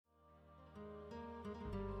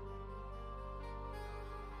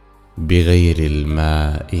بغير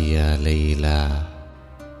الماء يا ليلى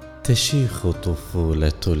تشيخ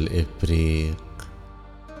طفولة الإبريق،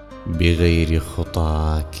 بغير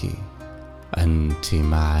خطاك أنت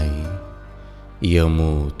معي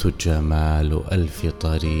يموت جمال ألف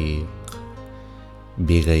طريق،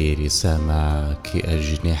 بغير سماك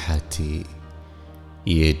أجنحتي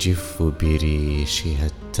يجف بريشها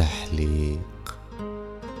التحليق.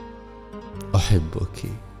 أحبك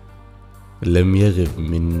لم يغب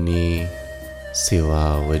مني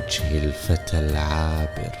سوى وجه الفتى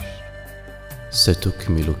العابر،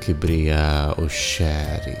 ستكمل كبرياء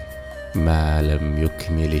الشعر ما لم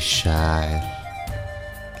يكمل الشاعر،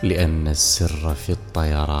 لأن السر في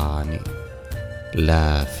الطيران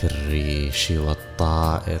لا في الريش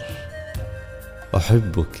والطائر.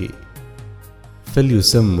 أحبك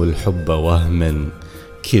فليسموا الحب وهما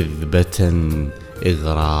كذبة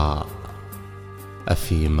إغراء،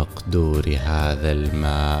 أفي مقدور هذا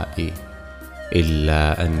الماء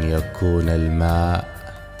إلا أن يكون الماء،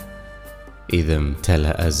 إذا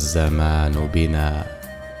امتلأ الزمان بنا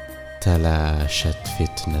تلاشت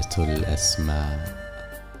فتنة الأسماء.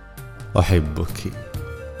 أحبك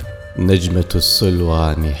نجمة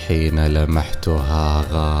الصلوان حين لمحتها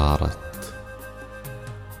غارت،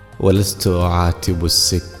 ولست أعاتب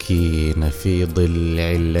السكين في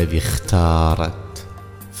ضلع الذي اختارت،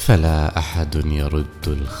 فلا أحد يرد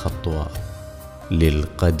الخطوة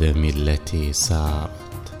للقدم التي سارت.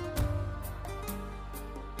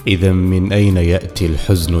 إذا من أين يأتي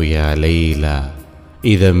الحزن يا ليلى؟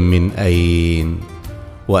 إذا من أين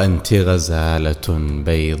وأنت غزالة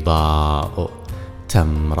بيضاء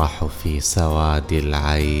تمرح في سواد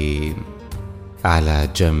العين، على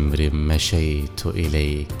جمر مشيت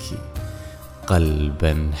إليك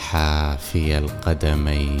قلبا حافي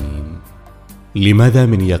القدمين. لماذا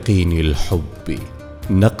من يقين الحب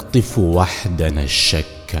نقطف وحدنا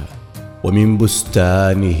الشك، ومن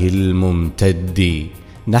بستانه الممتد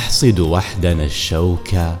نحصد وحدنا الشوك،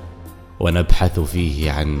 ونبحث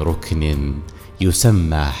فيه عن ركن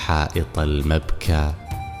يسمى حائط المبكى؟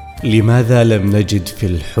 لماذا لم نجد في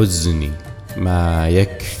الحزن ما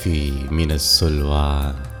يكفي من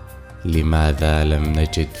السلوان؟ لماذا لم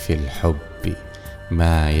نجد في الحب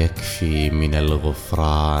ما يكفي من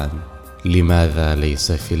الغفران؟ لماذا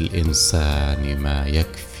ليس في الإنسان ما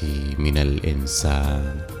يكفي من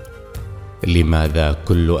الإنسان؟ لماذا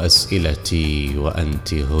كل أسئلتي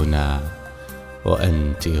وأنت هنا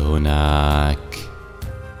وأنت هناك؟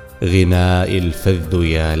 غناء الفذ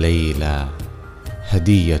يا ليلى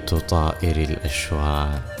هدية طائر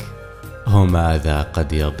الأشواك، وماذا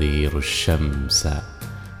قد يضير الشمس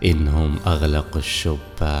إنهم أغلقوا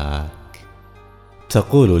الشباك؟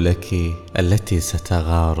 تقول لك التي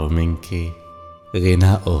ستغار منك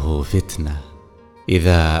غناؤه فتنة،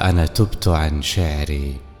 إذا أنا تبت عن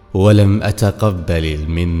شعري ولم أتقبل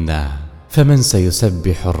المنة، فمن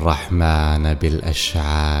سيسبح الرحمن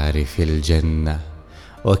بالأشعار في الجنة؟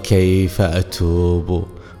 وكيف أتوب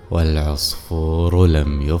والعصفور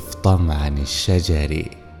لم يفطم عن الشجر،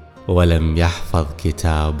 ولم يحفظ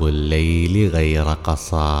كتاب الليل غير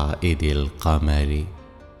قصائد القمر؟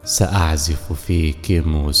 سأعزف فيك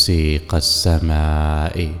موسيقى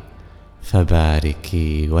السماء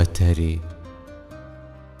فباركي وتري،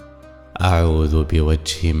 أعوذ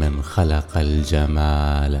بوجه من خلق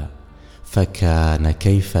الجمال فكان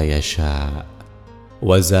كيف يشاء،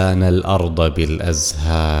 وزان الأرض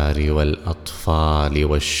بالأزهار والأطفال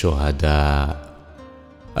والشهداء.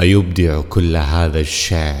 أيبدع كل هذا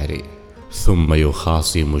الشعر ثم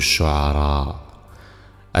يخاصم الشعراء؟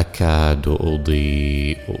 أكاد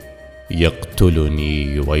أضيء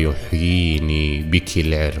يقتلني ويحييني بك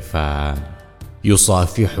العرفان،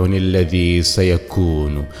 يصافحني الذي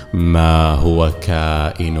سيكون ما هو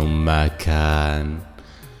كائن ما كان.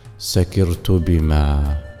 سكرت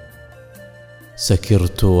بما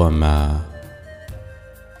سكرت وما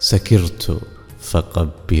سكرت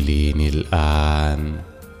فقبليني الآن.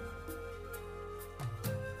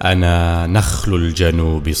 أنا نخل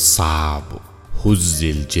الجنوب الصعب،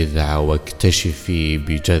 هزي الجذع واكتشفي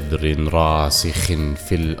بجذر راسخ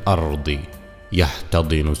في الأرض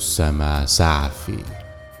يحتضن السماء سعفي.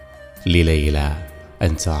 لليلى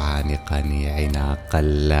أن تعانقني عناق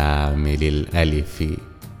اللام للألف،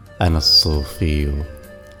 أنا الصوفي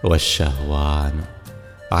والشهوان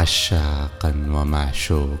عشاقا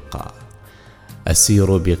ومعشوقا،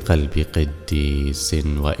 أسير بقلب قديس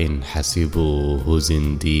وإن حسبوه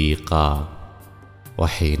زنديقا،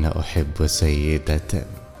 وحين أحب سيدة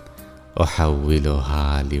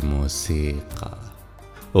أحولها لموسيقى.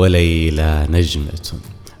 وليلى نجمة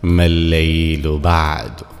ما الليل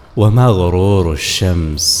بعد، وما غرور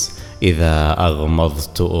الشمس إذا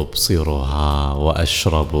أغمضت أبصرها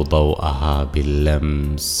وأشرب ضوءها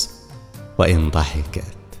باللمس. وإن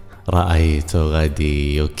ضحكت رأيت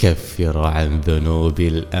غدي يكفر عن ذنوب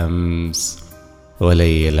الأمس.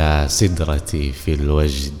 وليلى سدرتي في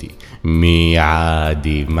الوجد،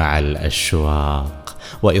 ميعادي مع الأشواق،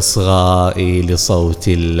 وإصغائي لصوت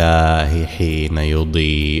الله حين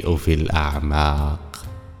يضيء في الأعماق.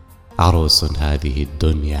 عروس هذه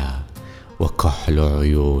الدنيا وكحل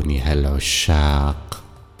عيونها العشاق.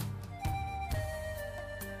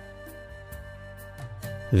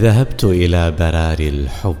 ذهبت إلى براري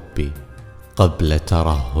الحب قبل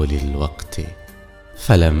ترهل الوقت،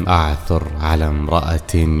 فلم أعثر على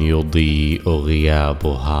امرأة يضيء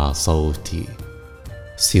غيابها صوتي،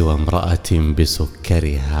 سوى امرأة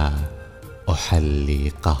بسكرها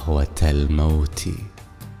أحلي قهوة الموت.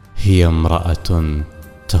 هي امرأة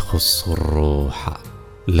تخص الروح،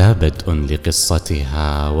 لا بدء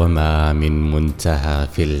لقصتها وما من منتهى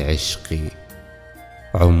في العشق.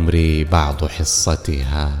 عمري بعض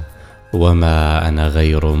حصتها، وما أنا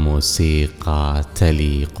غير موسيقى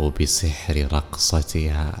تليق بسحر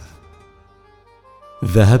رقصتها.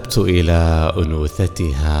 ذهبت إلى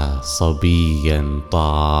أنوثتها صبيا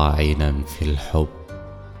طاعنا في الحب،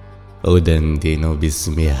 أدندن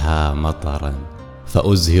باسمها مطرا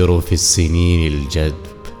فأزهر في السنين الجدب.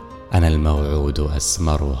 أنا الموعود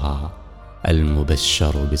أسمرها،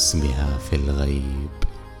 المبشر باسمها في الغيب.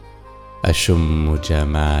 أشم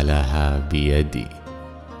جمالها بيدي،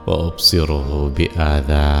 وأبصره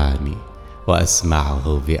بآذاني،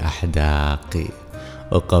 وأسمعه بأحداقي،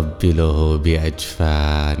 أقبله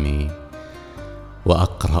بأجفاني،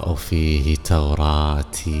 وأقرأ فيه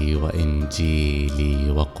توراتي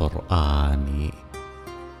وإنجيلي وقرآني.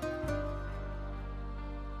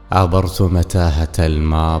 عبرت متاهة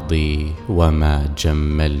الماضي وما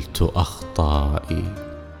جملت أخطائي،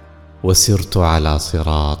 وسرت على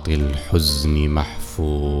صراط الحزن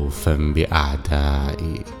محفوفا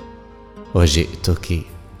بأعدائي. وجئتك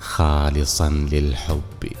خالصا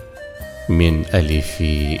للحب من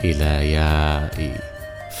ألفي إلى يائي.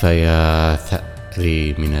 فيا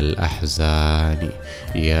ثأري من الأحزان،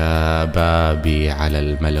 يا بابي على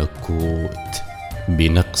الملكوت.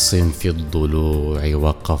 بنقص في الضلوع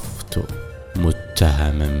وقفت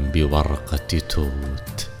متهما بورقة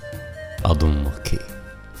توت. أضمك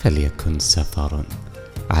فليكن سفر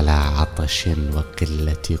على عطش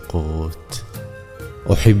وقلة قوت.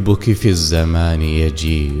 أحبك في الزمان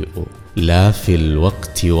يجيء، لا في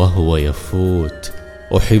الوقت وهو يفوت.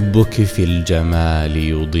 أحبك في الجمال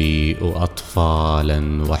يضيء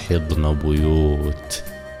أطفالا وحضن بيوت.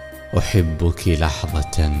 أحبك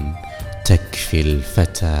لحظة تكفي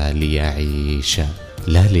الفتى ليعيش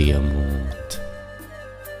لا ليموت.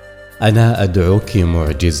 أنا أدعوك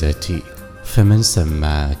معجزتي، فمن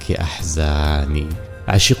سماك أحزاني.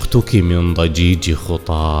 عشقتك من ضجيج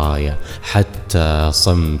خطايا حتى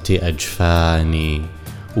صمت أجفاني.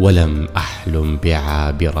 ولم أحلم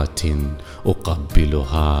بعابرة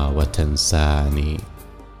أقبلها وتنساني.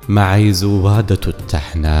 معي زوادة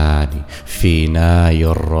التحنان في ناي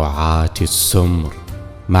الرعاة السمر.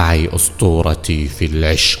 معي أسطورتي في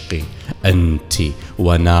العشق، أنت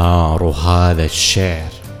ونار هذا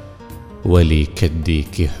الشعر. ولي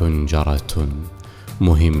كالديك حنجرة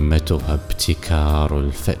مهمتها ابتكار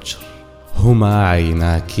الفجر. هما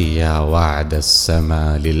عيناك يا وعد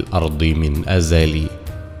السما للأرض من أزلي.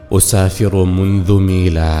 أسافر منذ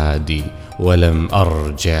ميلادي ولم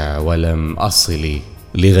أرجع ولم أصل.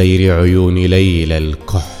 لغير عيون ليلى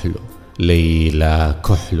الكحل، ليلى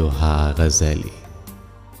كحلها غزلي.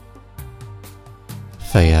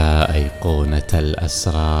 فيا أيقونة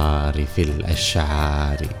الأسرار في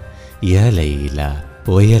الأشعار، يا ليلى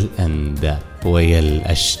ويا الأندى ويا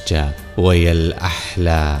الأشجى ويا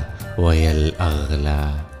الأحلى ويا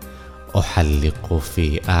الأغلى. أحلق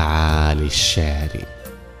في أعالي الشعر،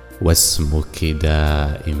 واسمك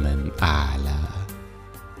دائما أعلى.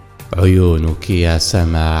 عيونك يا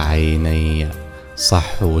سما عيني،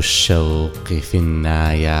 صحو الشوق في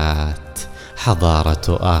النايات.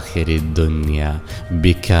 حضارة آخر الدنيا،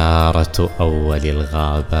 بكارة أول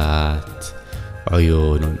الغابات.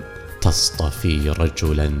 عيون تصطفي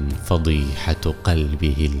رجلا، فضيحة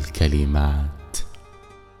قلبه الكلمات.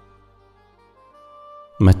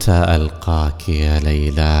 متى ألقاك يا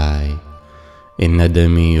ليلاي، إن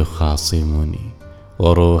دمي يخاصمني،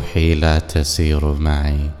 وروحي لا تسير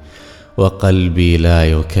معي، وقلبي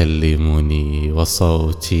لا يكلمني،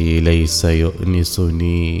 وصوتي ليس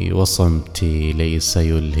يؤنسني، وصمتي ليس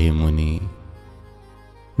يلهمني.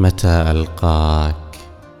 متى ألقاك،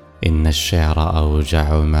 إن الشعر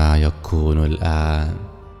أوجع ما يكون الآن.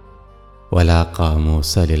 ولا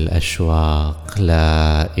قاموس للأشواق،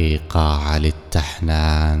 لا إيقاع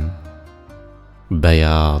للتحنان.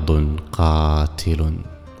 بياض قاتل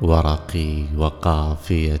ورقي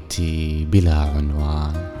وقافيتي بلا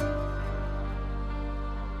عنوان.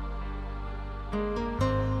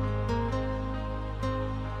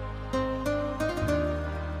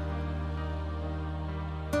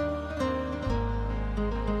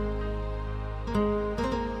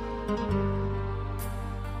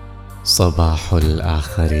 صباح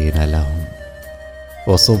الآخرين لهم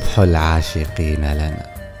وصبح العاشقين لنا.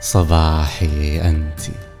 صباحي أنت،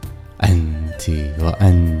 أنت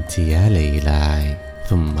وأنت يا ليلاي،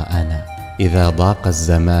 ثم أنا إذا ضاق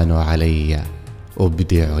الزمان علي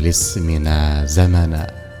أبدع لاسمنا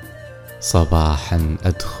زمنا. صباحا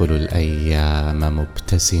أدخل الأيام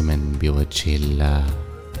مبتسما بوجه الله،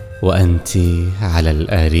 وأنت على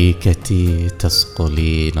الأريكة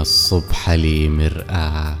تسقلين الصبح لي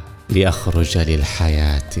مرآة، لأخرج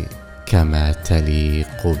للحياة كما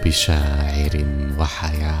تليق بشاعر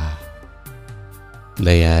وحياة.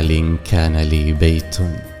 ليال كان لي بيت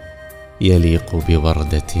يليق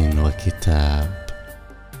بوردة وكتاب،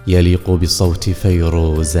 يليق بصوت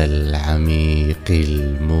فيروز العميق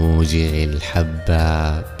الموجع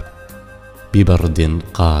الحباب، ببرد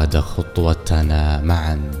قاد خطوتنا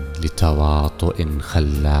معا لتواطؤ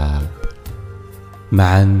خلاب،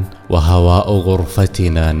 معا وهواء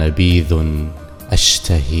غرفتنا نبيذ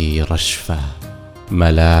أشتهي رشفه،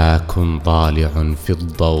 ملاك ضالع في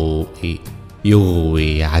الضوء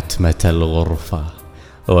يغوي عتمة الغرفة،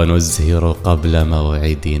 ونزهر قبل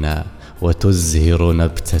موعدنا وتزهر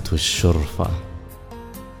نبتة الشرفة.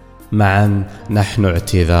 معا نحن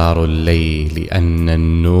اعتذار الليل أن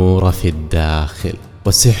النور في الداخل،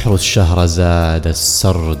 وسحر الشهرزاد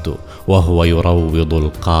السرد وهو يروض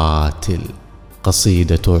القاتل.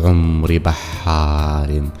 قصيدة عمر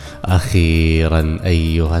بحار أخيرا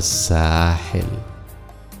أيها الساحل.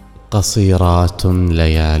 قصيرات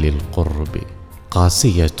ليالي القرب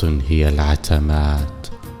قاسية هي العتمات،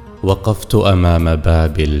 وقفت أمام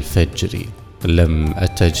باب الفجر لم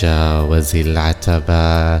أتجاوز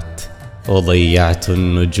العتبات، وضيعت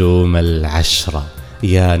النجوم العشرة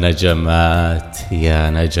يا نجمات يا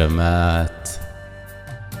نجمات.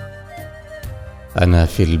 أنا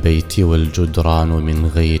في البيت والجدران من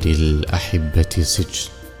غير الأحبة سجن،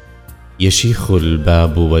 يشيخ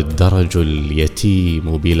الباب والدرج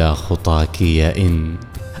اليتيم بلا خطاك يئن،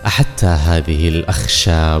 أحتى هذه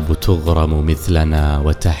الأخشاب تغرم مثلنا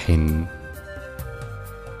وتحن.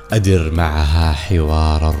 أدر معها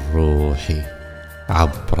حوار الروح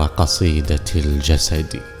عبر قصيدة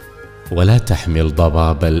الجسد، ولا تحمل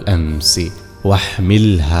ضباب الأمس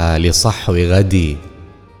واحملها لصحو غدي،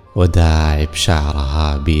 وداعب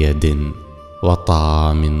شعرها بيد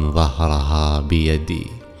وطامن ظهرها بيدي.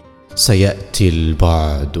 سيأتي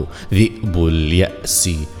البعد ذئب اليأس،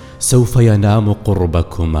 سوف ينام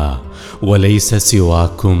قربكما، وليس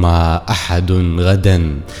سواكما أحد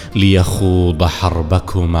غدا ليخوض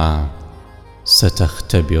حربكما.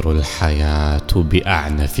 ستختبر الحياة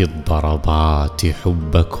بأعنف الضربات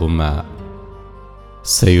حبكما،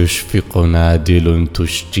 سيشفق نادل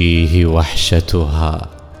تشجيه وحشتها،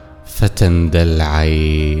 فتندى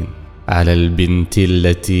العين على البنت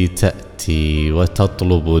التي تأتي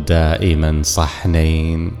وتطلب دائما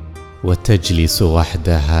صحنين، وتجلس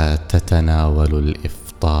وحدها تتناول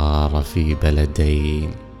الإفطار في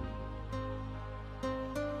بلدين.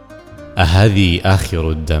 أهذه آخر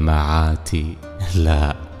الدمعات؟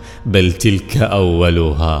 لا، بل تلك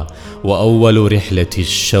أولها، وأول رحلة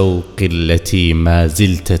الشوق التي ما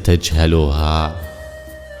زلت تجهلها.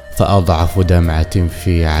 فأضعف دمعة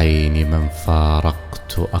في عين من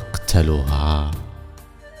فارقت أقتلها.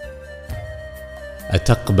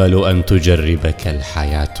 أتقبل أن تجربك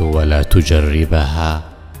الحياة ولا تجربها؟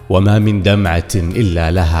 وما من دمعة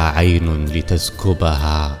إلا لها عين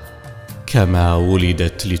لتسكبها. كما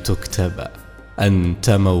ولدت لتكتب، أنت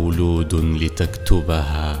مولود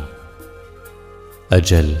لتكتبها.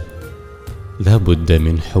 أجل، لا بد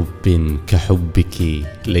من حب كحبك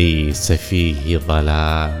ليس فيه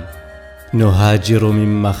ظلام، نهاجر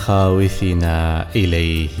من مخاوفنا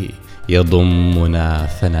إليه يضمنا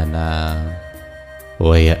فننام،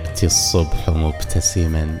 ويأتي الصبح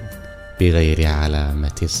مبتسما بغير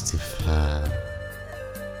علامة استفهام.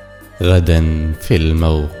 غدا في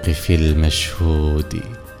الموقف المشهود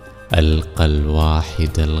ألقى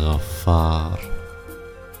الواحد الغفار،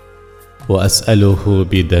 وأسأله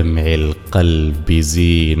بدمع القلب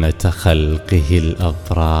زينة خلقه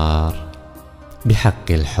الأبرار.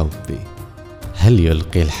 بحق الحب، هل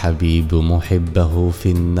يلقي الحبيب محبه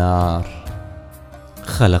في النار؟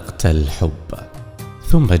 خلقت الحب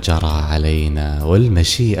ثم جرى علينا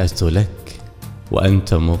والمشيئة لك،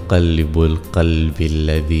 وأنت مقلب القلب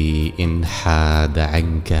الذي إن حاد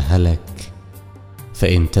عنك هلك.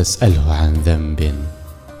 فإن تسأله عن ذنب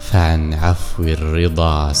فعن عفو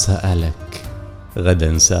الرضا سألك.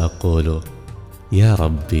 غدا سأقول يا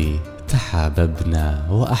ربي تحاببنا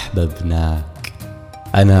وأحببناك،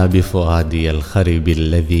 أنا بفؤادي الخرب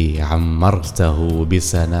الذي عمرته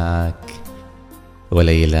بسناك،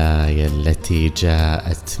 وليلاي التي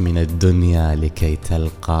جاءت من الدنيا لكي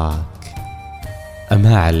تلقاك.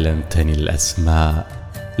 أما علمتني الأسماء،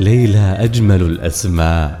 ليلى أجمل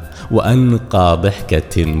الأسماء، وأنقى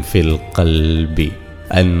ضحكة في القلب،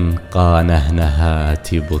 أنقى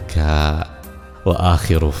نهنهات بكاء،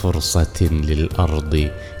 وآخر فرصة للأرض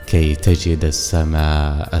كي تجد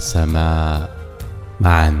السماء سماء.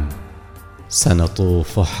 معا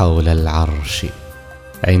سنطوف حول العرش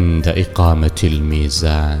عند إقامة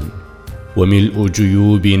الميزان، وملء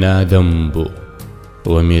جيوبنا ذنب،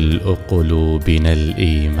 وملء قلوبنا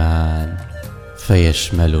الإيمان،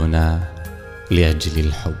 فيشملنا لأجل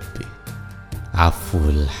الحب عفو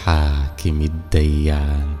الحاكم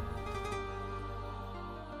الديان.